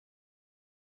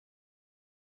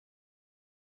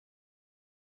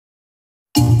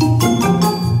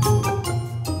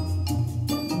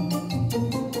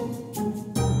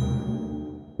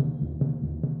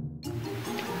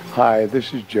Hi,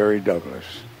 this is Jerry Douglas.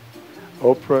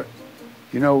 Oprah,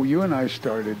 you know, you and I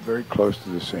started very close to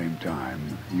the same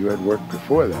time. You had worked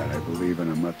before that, I believe, in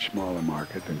a much smaller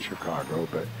market than Chicago,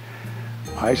 but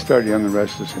I started Young and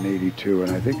Restless in '82,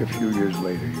 and I think a few years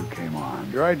later you came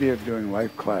on. Your idea of doing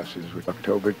life classes, which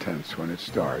October 10th when it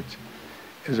starts,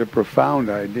 is a profound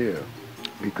idea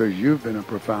because you've been a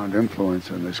profound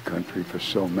influence in this country for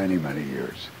so many, many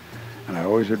years. And I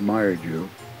always admired you.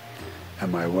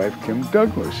 And my wife, Kim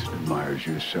Douglas, admires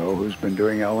you so, who's been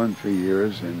doing Ellen for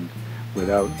years, and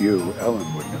without you,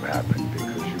 Ellen wouldn't have happened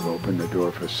because you've opened the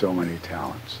door for so many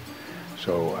talents.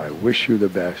 So I wish you the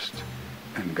best,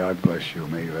 and God bless you.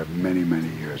 May you have many, many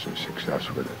years of success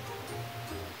with it.